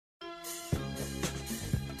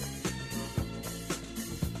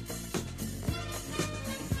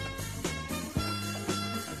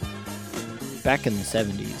Back in the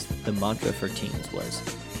 70s, the mantra for teens was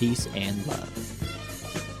peace and love.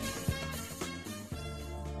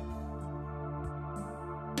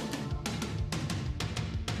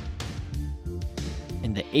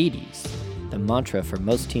 In the 80s, the mantra for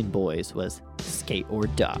most teen boys was skate or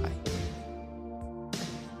die.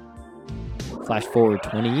 Flash forward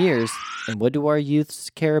 20 years, and what do our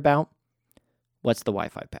youths care about? What's the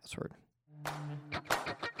Wi-Fi password?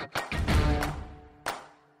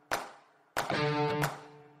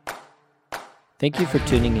 Thank you for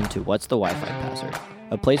tuning into What's the Wi-Fi Password,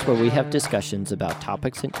 a place where we have discussions about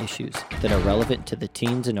topics and issues that are relevant to the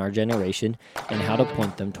teens in our generation and how to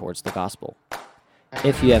point them towards the gospel.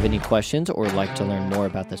 If you have any questions or would like to learn more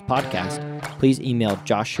about this podcast, please email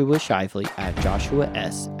Joshua Shively at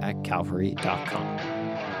joshuas@calvary.com.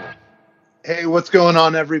 Hey, what's going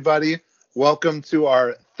on, everybody? Welcome to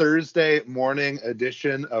our Thursday morning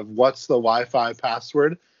edition of What's the Wi-Fi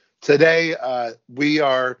Password. Today, we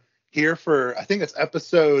are here for, I think it's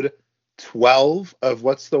episode 12 of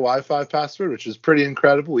What's the Wi-Fi Password, which is pretty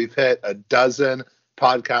incredible. We've hit a dozen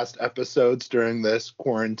podcast episodes during this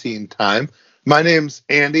quarantine time. My name's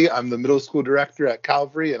Andy. I'm the middle school director at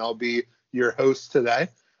Calvary, and I'll be your host today.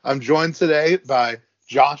 I'm joined today by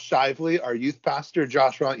Josh Shively, our youth pastor.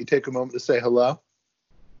 Josh, why don't you take a moment to say hello?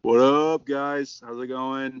 What up, guys? How's it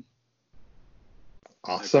going?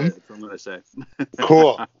 Awesome. That's what I'm going to say.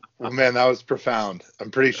 Cool. Well, man, that was profound.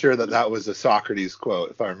 I'm pretty sure that was a Socrates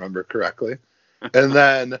quote, if I remember correctly. And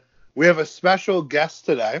then we have a special guest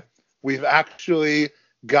today. We've actually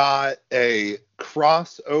got a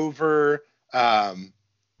crossover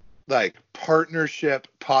partnership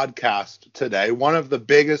podcast today. One of the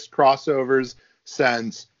biggest crossovers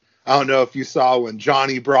since, I don't know if you saw when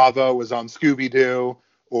Johnny Bravo was on Scooby-Doo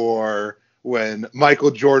or when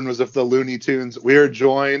Michael Jordan was with the Looney Tunes. We are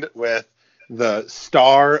joined with the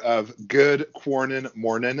star of Good Cornin'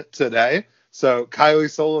 Mornin' today. So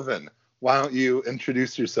Kylie Sullivan, why don't you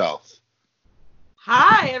introduce yourself?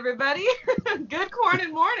 Hi, everybody. Good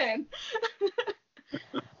Cornin' Mornin'.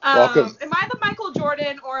 Welcome. Am I the Michael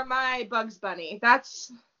Jordan or am I Bugs Bunny?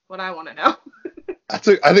 That's what I want to know. I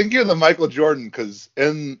think you're the Michael Jordan because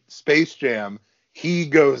in Space Jam, he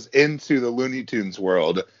goes into the Looney Tunes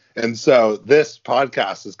world. And so this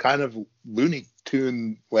podcast is kind of Looney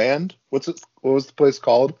Tune land. What was the place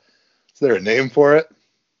called? Is there a name for it?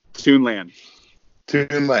 Toonland.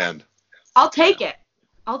 Toonland. I'll take it.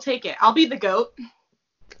 I'll be the goat.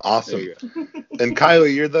 Awesome. And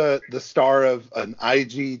Kylie, you're the star of an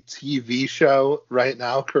IGTV show right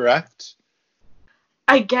now, correct?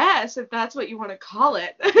 I guess, if that's what you want to call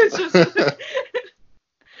it. It's just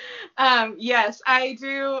yes, I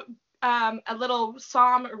do a little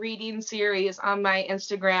psalm reading series on my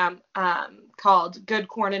Instagram called Good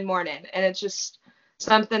Cornin' Mornin', and it's just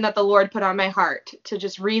something that the Lord put on my heart to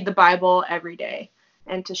just read the Bible every day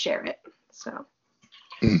and to share it. So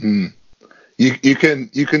mm-hmm. You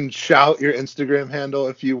can shout your Instagram handle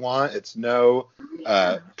if you want. It's no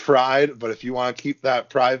pride, but if you want to keep that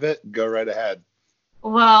private, go right ahead.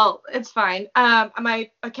 Well, it's fine.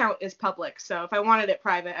 My account is public, so if I wanted it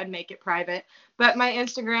private, I'd make it private. But my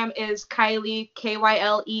Instagram is Kylie,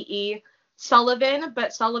 Kylee Sullivan,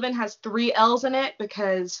 but Sullivan has 3 L's in it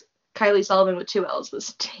because Kylie Sullivan with 2 L's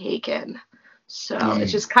was taken. So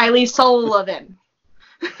it's just Kylie Sullivan.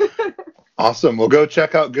 Awesome. Well, go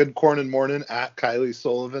check out Good Cornin' Mornin' at Kylie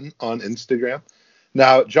Sullivan on Instagram.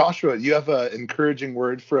 Now, Joshua, you have an encouraging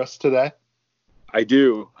word for us today? I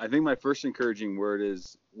do. I think my first encouraging word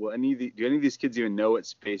is, do any of these kids even know what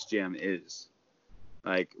Space Jam is?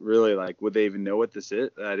 Really, would they even know what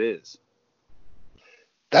that is?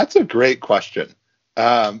 That's a great question.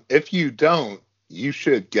 If you don't, you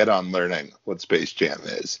should get on learning what Space Jam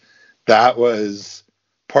is. That was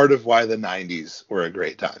part of why the 90s were a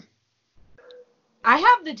great time. I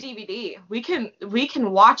have the DVD. We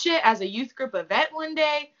can watch it as a youth group event one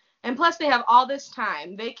day. And plus, they have all this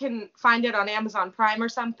time. They can find it on Amazon Prime or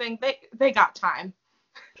something. They got time.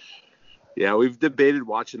 Yeah, we've debated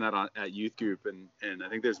watching that at youth group, and I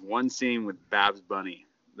think there's one scene with Babs Bunny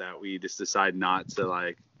that we just decide not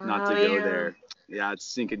to go there. Yeah, it's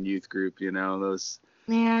sinking youth group, those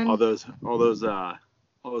man, all those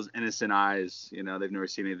innocent eyes. They've never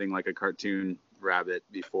seen anything like a cartoon rabbit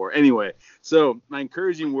before. Anyway, so my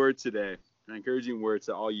encouraging word today,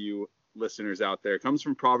 to all you listeners out there, comes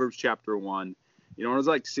from Proverbs chapter 1. When I was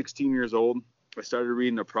 16 years old, I started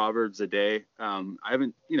reading the Proverbs a day. I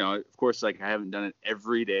haven't, of course, I haven't done it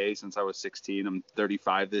every day since I was 16. I'm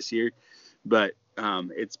 35 this year, but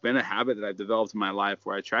it's been a habit that I've developed in my life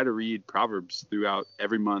where I try to read Proverbs throughout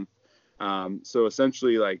every month. So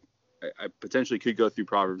essentially, I potentially could go through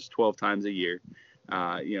Proverbs 12 times a year.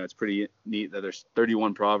 It's pretty neat that there's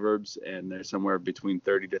 31 Proverbs and there's somewhere between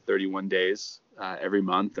 30 to 31 days every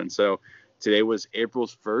month. And so today was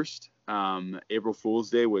April's 1st, April Fool's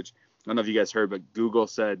Day, which I don't know if you guys heard, but Google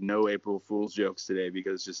said no April Fool's jokes today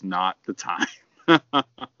because it's just not the time.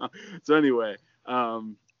 So anyway,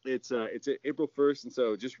 it's April 1st. And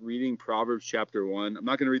so just reading Proverbs chapter 1, I'm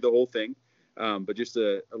not going to read the whole thing, but just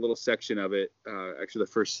a little section of it, actually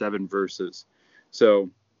the first 7 verses. So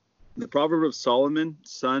the proverb of Solomon,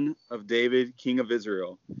 son of David, king of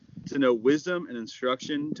Israel, to know wisdom and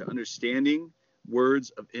instruction, to understanding words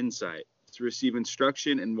of insight, to receive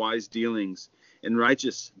instruction in wise dealings, in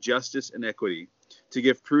righteous justice and equity, to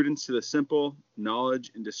give prudence to the simple, knowledge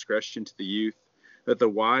and discretion to the youth, that the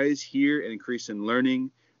wise hear and increase in learning,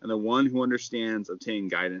 and the one who understands obtain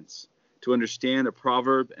guidance. To understand a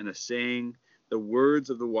proverb and a saying, the words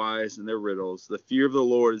of the wise and their riddles, the fear of the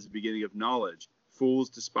Lord is the beginning of knowledge. Fools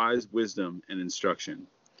despise wisdom and instruction.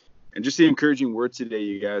 And just the encouraging word today,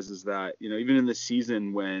 you guys, is that, even in this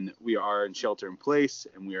season when we are in shelter in place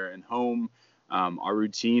and we are in home, our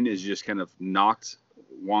routine is just kind of knocked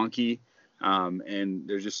wonky. And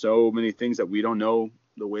there's just so many things that we don't know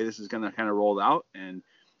the way this is going to kind of roll out. And,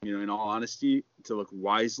 in all honesty, to look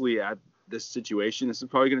wisely at this situation, this is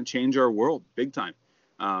probably going to change our world big time.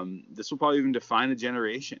 This will probably even define a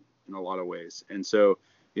generation in a lot of ways. And so,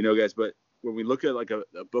 guys, but when we look at like a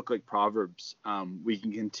book like Proverbs, we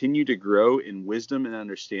can continue to grow in wisdom and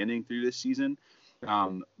understanding through this season.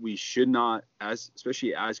 We should not,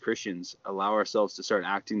 especially as Christians, allow ourselves to start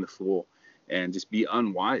acting the fool and just be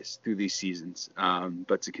unwise through these seasons.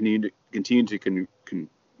 But to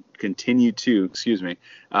continue to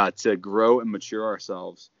grow and mature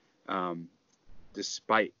ourselves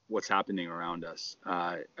despite what's happening around us.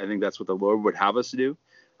 I think that's what the Lord would have us do.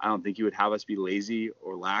 I don't think he would have us be lazy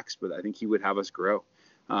or lax, but I think he would have us grow.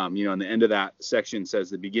 And the end of that section says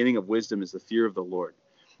the beginning of wisdom is the fear of the Lord.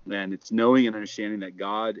 And it's knowing and understanding that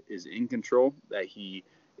God is in control, that he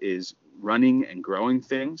is running and growing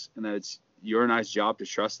things, and that it's your and I's job to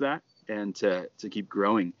trust that and to keep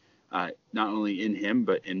growing, not only in him,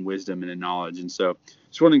 but in wisdom and in knowledge. And so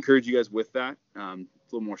just want to encourage you guys with that.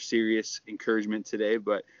 It's a little more serious encouragement today,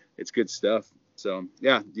 but it's good stuff. So,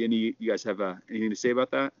 yeah, do you guys have anything to say about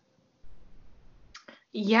that?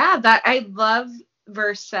 Yeah, that I love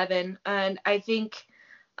verse 7. And I think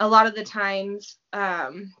a lot of the times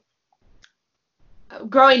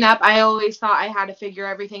growing up, I always thought I had to figure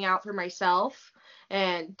everything out for myself.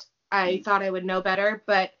 And I thought I would know better.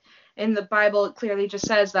 But in the Bible, it clearly just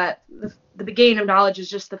says that the beginning of knowledge is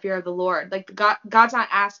just the fear of the Lord. Like God's not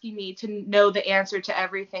asking me to know the answer to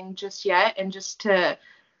everything just yet, and just to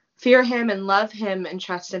fear him and love him and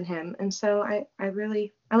trust in him. And so I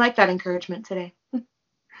like that encouragement today.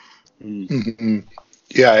 Mm-hmm.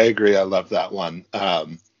 Yeah, I agree. I love that one.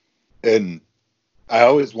 And I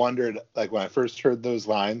always wondered, like, when I first heard those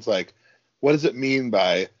lines, like, what does it mean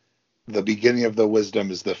by the beginning of the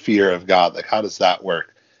wisdom is the fear of God? Like, how does that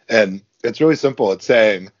work? And it's really simple. It's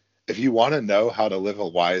saying, if you want to know how to live a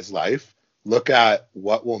wise life, look at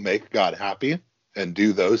what will make God happy and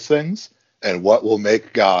do those things, and what will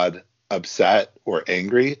make God upset or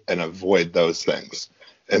angry, and avoid those things.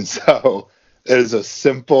 And so it is a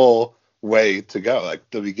simple way to go. Like,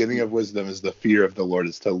 the beginning of wisdom is the fear of the Lord,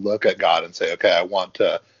 is to look at God and say, okay, I want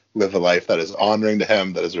to live a life that is honoring to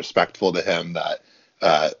him, that is respectful to him,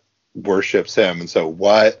 that worships him. And so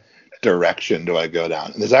what direction do I go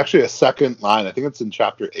down? And there's actually a second line, I think it's in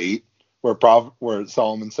chapter 8, where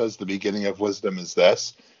Solomon says the beginning of wisdom is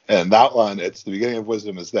this. And that one, it's the beginning of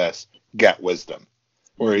wisdom is this, get wisdom.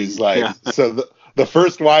 Where he's like, so the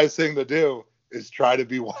first wise thing to do is try to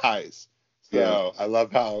be wise. So I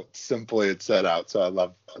love how simply it's set out. So I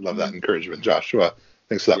love that encouragement, Joshua.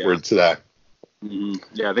 Thanks for that word today. Mm-hmm.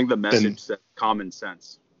 Yeah, I think the message said common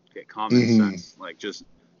sense. Get common sense. Like, just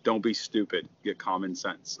don't be stupid. Get common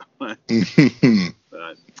sense. But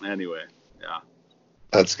anyway, yeah.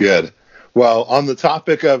 That's good. Well, on the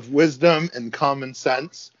topic of wisdom and common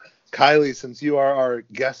sense, Kylie, since you are our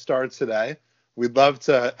guest star today, we'd love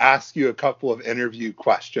to ask you a couple of interview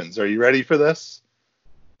questions. Are you ready for this?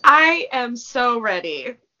 I am so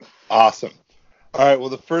ready. Awesome. All right. Well,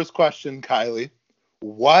 the first question, Kylie,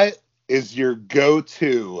 what is your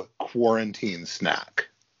go-to quarantine snack?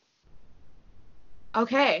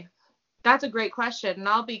 Okay. That's a great question. And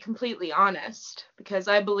I'll be completely honest, because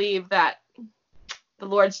I believe that the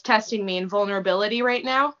Lord's testing me in vulnerability right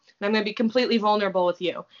now. And I'm going to be completely vulnerable with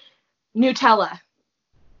you. Nutella.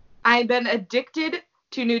 I've been addicted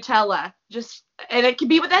to Nutella. And it can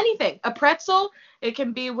be with anything. A pretzel. It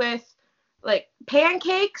can be with like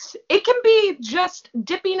pancakes, it can be just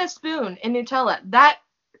dipping a spoon in Nutella. That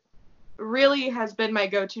really has been my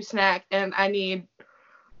go-to snack, and I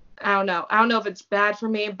don't know if it's bad for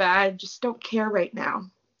me, but I just don't care right now.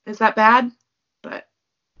 Is that bad? But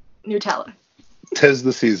Nutella. 'Tis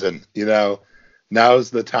the season,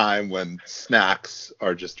 now's the time when snacks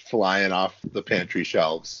are just flying off the pantry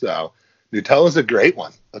shelves. So Nutella's a great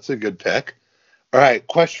one. That's a good pick. All right,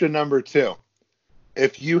 question number 2.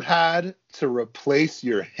 If you had to replace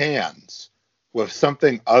your hands with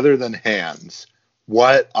something other than hands,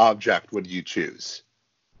 what object would you choose?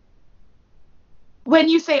 When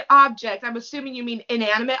you say object, I'm assuming you mean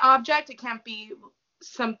inanimate object. It can't be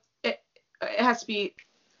it has to be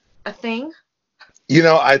a thing.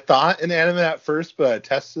 I thought inanimate at first, but I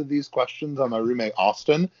tested these questions on my roommate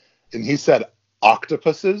Austin, and he said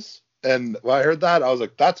octopuses. And when I heard that, I was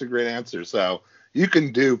like, that's a great answer. So you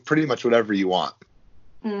can do pretty much whatever you want.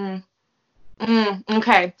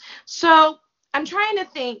 Okay. So I'm trying to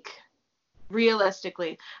think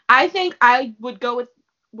realistically. I think I would go with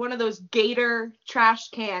one of those gator trash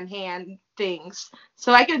can hand things,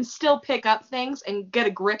 so I can still pick up things and get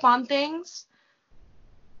a grip on things.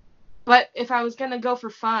 But if I was gonna go for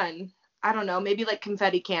fun, I don't know, maybe like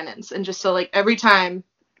confetti cannons, and just so like every time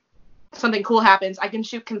something cool happens, I can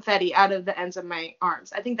shoot confetti out of the ends of my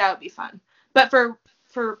arms. I think that would be fun. But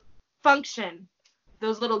for function,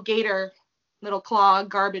 those little gator, little claw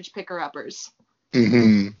garbage picker-uppers.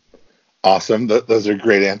 Awesome. Those are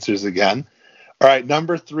great answers again. All right,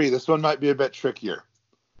 number 3. This one might be a bit trickier.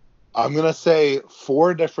 I'm going to say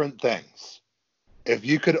 4 different things. If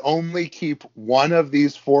you could only keep one of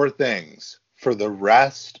these 4 things for the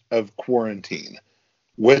rest of quarantine,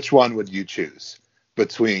 which one would you choose?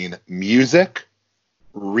 Between music,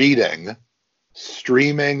 reading,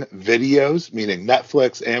 streaming videos, meaning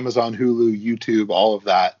Netflix, Amazon, Hulu, YouTube, all of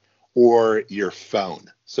that, or your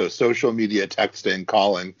phone. So social media, texting,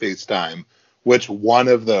 calling, FaceTime. Which one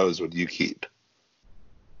of those would you keep?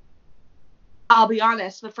 I'll be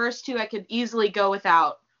honest, the first 2 I could easily go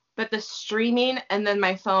without, but the streaming and then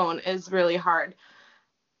my phone is really hard.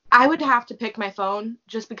 I would have to pick my phone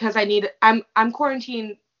just because I'm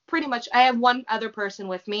quarantined pretty much. I have one other person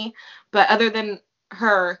with me, but other than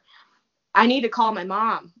her, I need to call my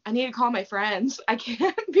mom. I need to call my friends. I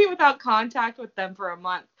can't be without contact with them for a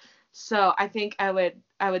month. So I think I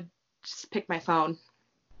would just pick my phone.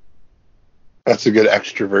 That's a good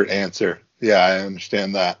extrovert answer. Yeah, I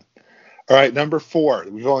understand that. All right, number 4.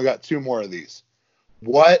 We've only got 2 more of these.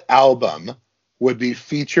 What album would be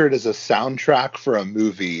featured as a soundtrack for a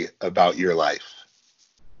movie about your life?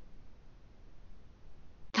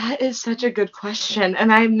 That is such a good question,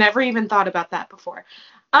 and I've never even thought about that before.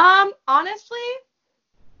 Honestly,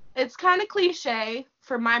 it's kind of cliche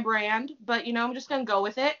for my brand, but I'm just gonna go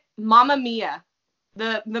with it. Mamma Mia,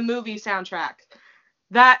 the movie soundtrack.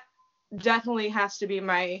 That definitely has to be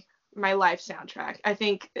my life soundtrack. I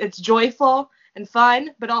think it's joyful and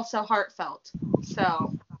fun, but also heartfelt.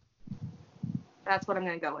 So that's what I'm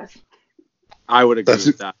gonna go with. I would agree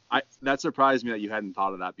with that. That surprised me that you hadn't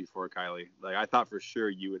thought of that before, Kylie. Like, I thought for sure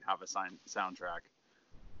you would have a soundtrack.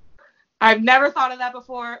 I've never thought of that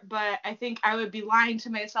before, but I think I would be lying to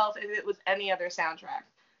myself if it was any other soundtrack.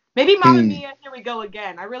 Maybe Mamma Mia, Here We Go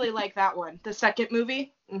Again. I really like that one. The second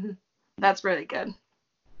movie. That's really good.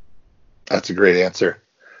 That's a great answer.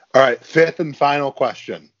 All right, 5th and final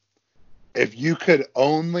question. If you could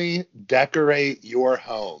only decorate your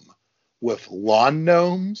home with lawn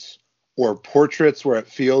gnomes or portraits where it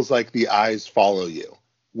feels like the eyes follow you,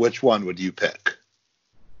 which one would you pick?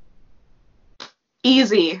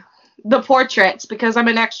 Easy. The portraits, because I'm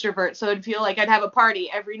an extrovert, so it'd feel like I'd have a party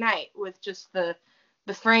every night with just the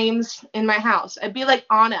frames in my house. I'd be like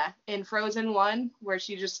Anna in Frozen 1, where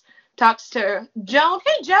she just talks to Joan.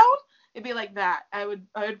 Hey, Joan! It'd be like that. I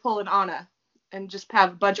would pull an Anna and just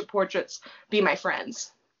have a bunch of portraits be my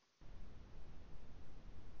friends.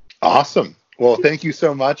 Awesome. Well, thank you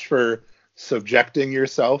so much for subjecting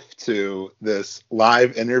yourself to this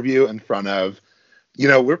live interview in front of,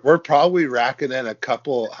 we're probably racking in a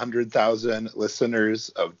couple 100,000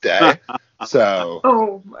 listeners a day. So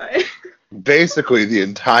oh my. Basically the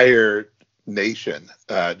entire nation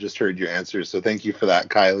just heard your answers. So thank you for that,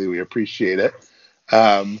 Kylie. We appreciate it.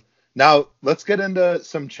 Now let's get into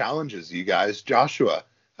some challenges, you guys. Joshua,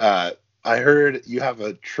 I heard you have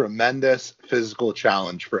a tremendous physical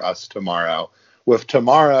challenge for us tomorrow. With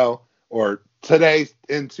tomorrow, or today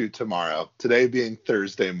into tomorrow, today being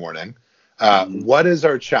Thursday morning, what is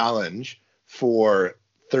our challenge for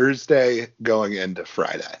Thursday going into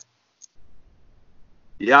Friday?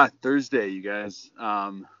 Yeah, Thursday, you guys.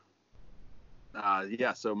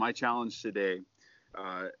 So my challenge today,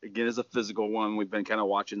 again, is a physical one. We've been kind of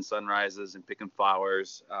watching sunrises and picking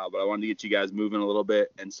flowers, but I wanted to get you guys moving a little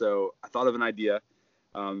bit. And so I thought of an idea.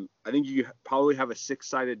 I think you probably have a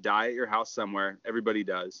 6-sided die at your house somewhere. Everybody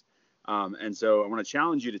does. And so I want to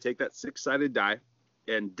challenge you to take that 6-sided die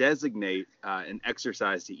and designate an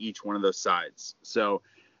exercise to each one of those sides. So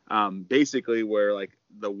basically where like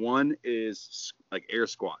the 1 is like air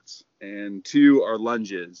squats, and 2 are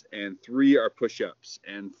lunges, and 3 are push-ups,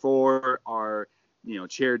 and 4 are,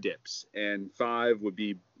 chair dips, and 5 would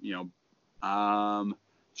be,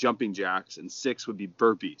 jumping jacks, and 6 would be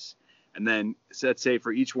burpees. And then let's say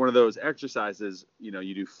for each one of those exercises, you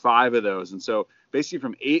do 5 of those. And so basically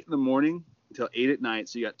from 8 in the morning until 8 at night,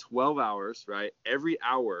 so you got 12 hours, right? Every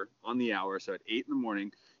hour on the hour. So at 8 in the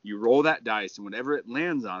morning, you roll that dice, and whatever it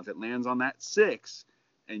lands on, if it lands on that 6,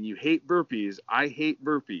 and you hate burpees, I hate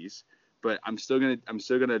burpees, but I'm still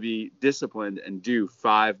gonna be disciplined and do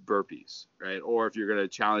 5 burpees, right? Or if you're gonna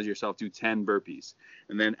challenge yourself, do 10 burpees.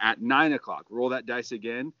 And then at 9 o'clock, roll that dice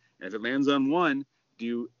again, and if it lands on 1,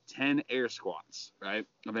 do 10 air squats, right?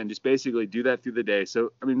 And then just basically do that through the day.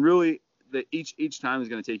 So I mean, really, each time is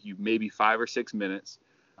going to take you maybe 5 or 6 minutes,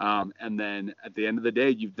 and then at the end of the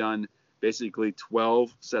day, you've done basically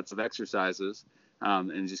 12 sets of exercises,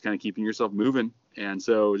 and just kind of keeping yourself moving. And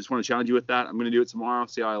so, just want to challenge you with that. I'm going to do it tomorrow,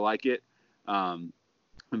 see how I like it. I'm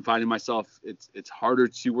finding myself it's harder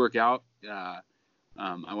to work out.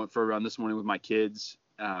 I went for a run this morning with my kids,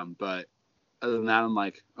 but other than that, I'm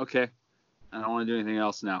like, okay, I don't want to do anything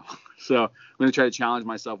else now. So I'm going to try to challenge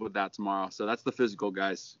myself with that tomorrow. So that's the physical,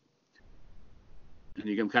 guys. And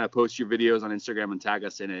you can kind of post your videos on Instagram and tag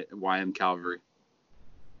us in it at YM Calvary.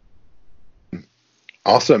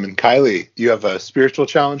 Awesome. And Kylie, you have a spiritual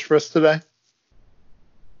challenge for us today?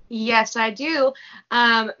 Yes, I do.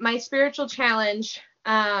 My spiritual challenge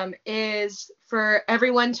is for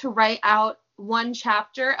everyone to write out 1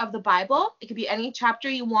 chapter of the Bible. It could be any chapter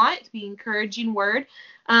you want. It could be an encouraging word.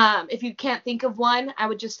 If you can't think of one, I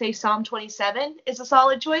would just say Psalm 27 is a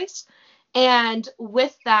solid choice. And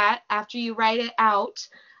with that, after you write it out,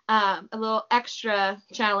 a little extra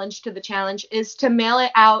challenge to the challenge is to mail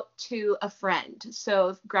it out to a friend.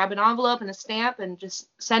 So grab an envelope and a stamp and just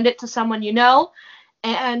send it to someone you know.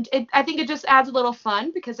 And I think it just adds a little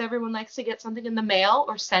fun because everyone likes to get something in the mail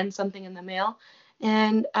or send something in the mail.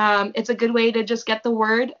 And it's a good way to just get the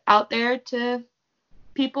word out there to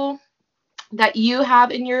people that you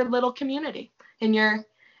have in your little community, in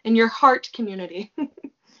your heart community.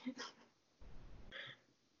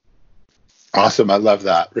 Awesome. I love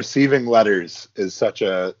that. Receiving letters is such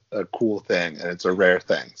a cool thing, and it's a rare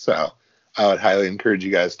thing. So I would highly encourage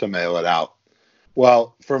you guys to mail it out.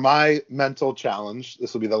 Well, for my mental challenge,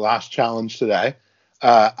 this will be the last challenge today.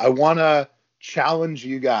 I want to challenge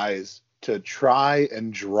you guys to try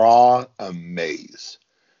and draw a maze.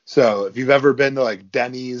 So if you've ever been to like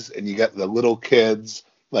Denny's and you get the little kids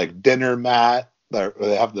like dinner mat, where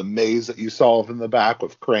they have the maze that you solve in the back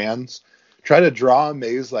with crayons, try to draw a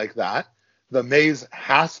maze like that. The maze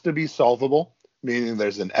has to be solvable, meaning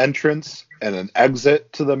there's an entrance and an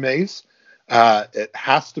exit to the maze. It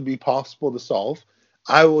has to be possible to solve.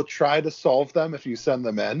 I will try to solve them if you send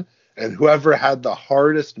them in, and whoever had the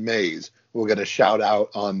hardest maze will get a shout out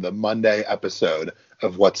on the Monday episode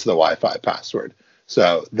of What's the Wi-Fi Password.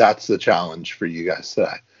 So that's the challenge for you guys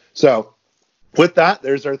today. So with that,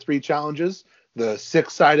 there's our 3 challenges: the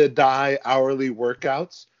 6-sided die hourly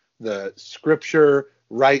workouts, the scripture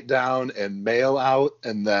write down and mail out,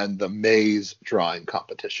 and then the maze drawing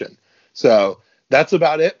competition. So that's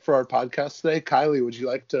about it for our podcast today. Kylie, would you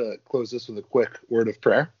like to close this with a quick word of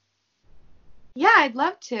prayer? Yeah, I'd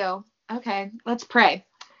love to. Okay, let's pray.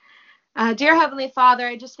 Dear Heavenly Father,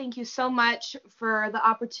 I just thank you so much for the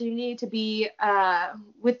opportunity to be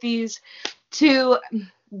with these 2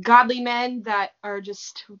 godly men that are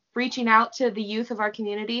just reaching out to the youth of our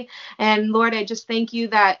community. And Lord, I just thank you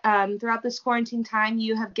that throughout this quarantine time,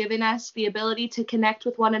 you have given us the ability to connect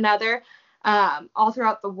with one another all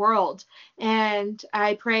throughout the world. And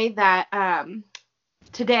I pray that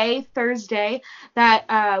today, Thursday,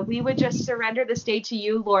 that we would just surrender this day to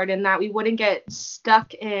you, Lord, and that we wouldn't get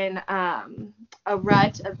stuck in a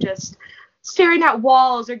rut of just staring at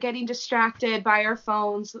walls or getting distracted by our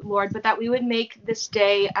phones, Lord, but that we would make this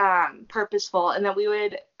day purposeful, and that we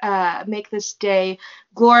would make this day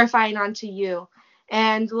glorifying unto you.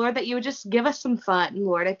 And Lord, that you would just give us some fun,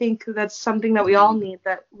 Lord. I think that's something that we all need,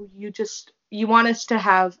 that you want us to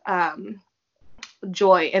have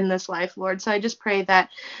joy in this life, Lord. So I just pray that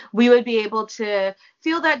we would be able to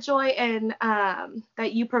feel that joy and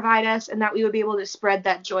that you provide us, and that we would be able to spread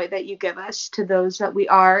that joy that you give us to those that we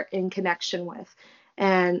are in connection with.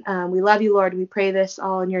 And we love you, Lord. We pray this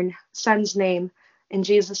all in your Son's name. In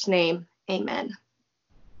Jesus' name, amen.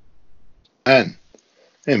 Amen.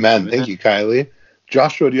 Thank you, Kylie.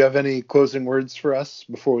 Joshua, do you have any closing words for us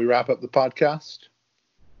before we wrap up the podcast?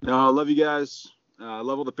 No, I love you guys. I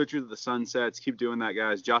love all the pictures of the sunsets. Keep doing that,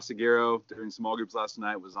 guys. Josh Aguero during small groups last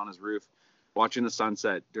night was on his roof watching the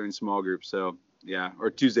sunset during small groups. So, yeah, or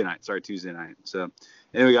Tuesday night. So,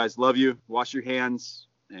 anyway, guys, love you. Wash your hands,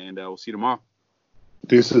 and we'll see you tomorrow.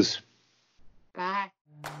 Deuces. Bye.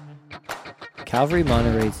 Calvary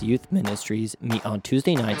Monterey's youth ministries meet on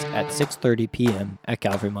Tuesday nights at 6:30 p.m. at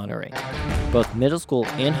Calvary Monterey. Both middle school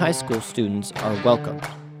and high school students are welcome.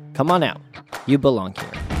 Come on out. You belong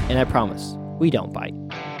here. And I promise, we don't bite.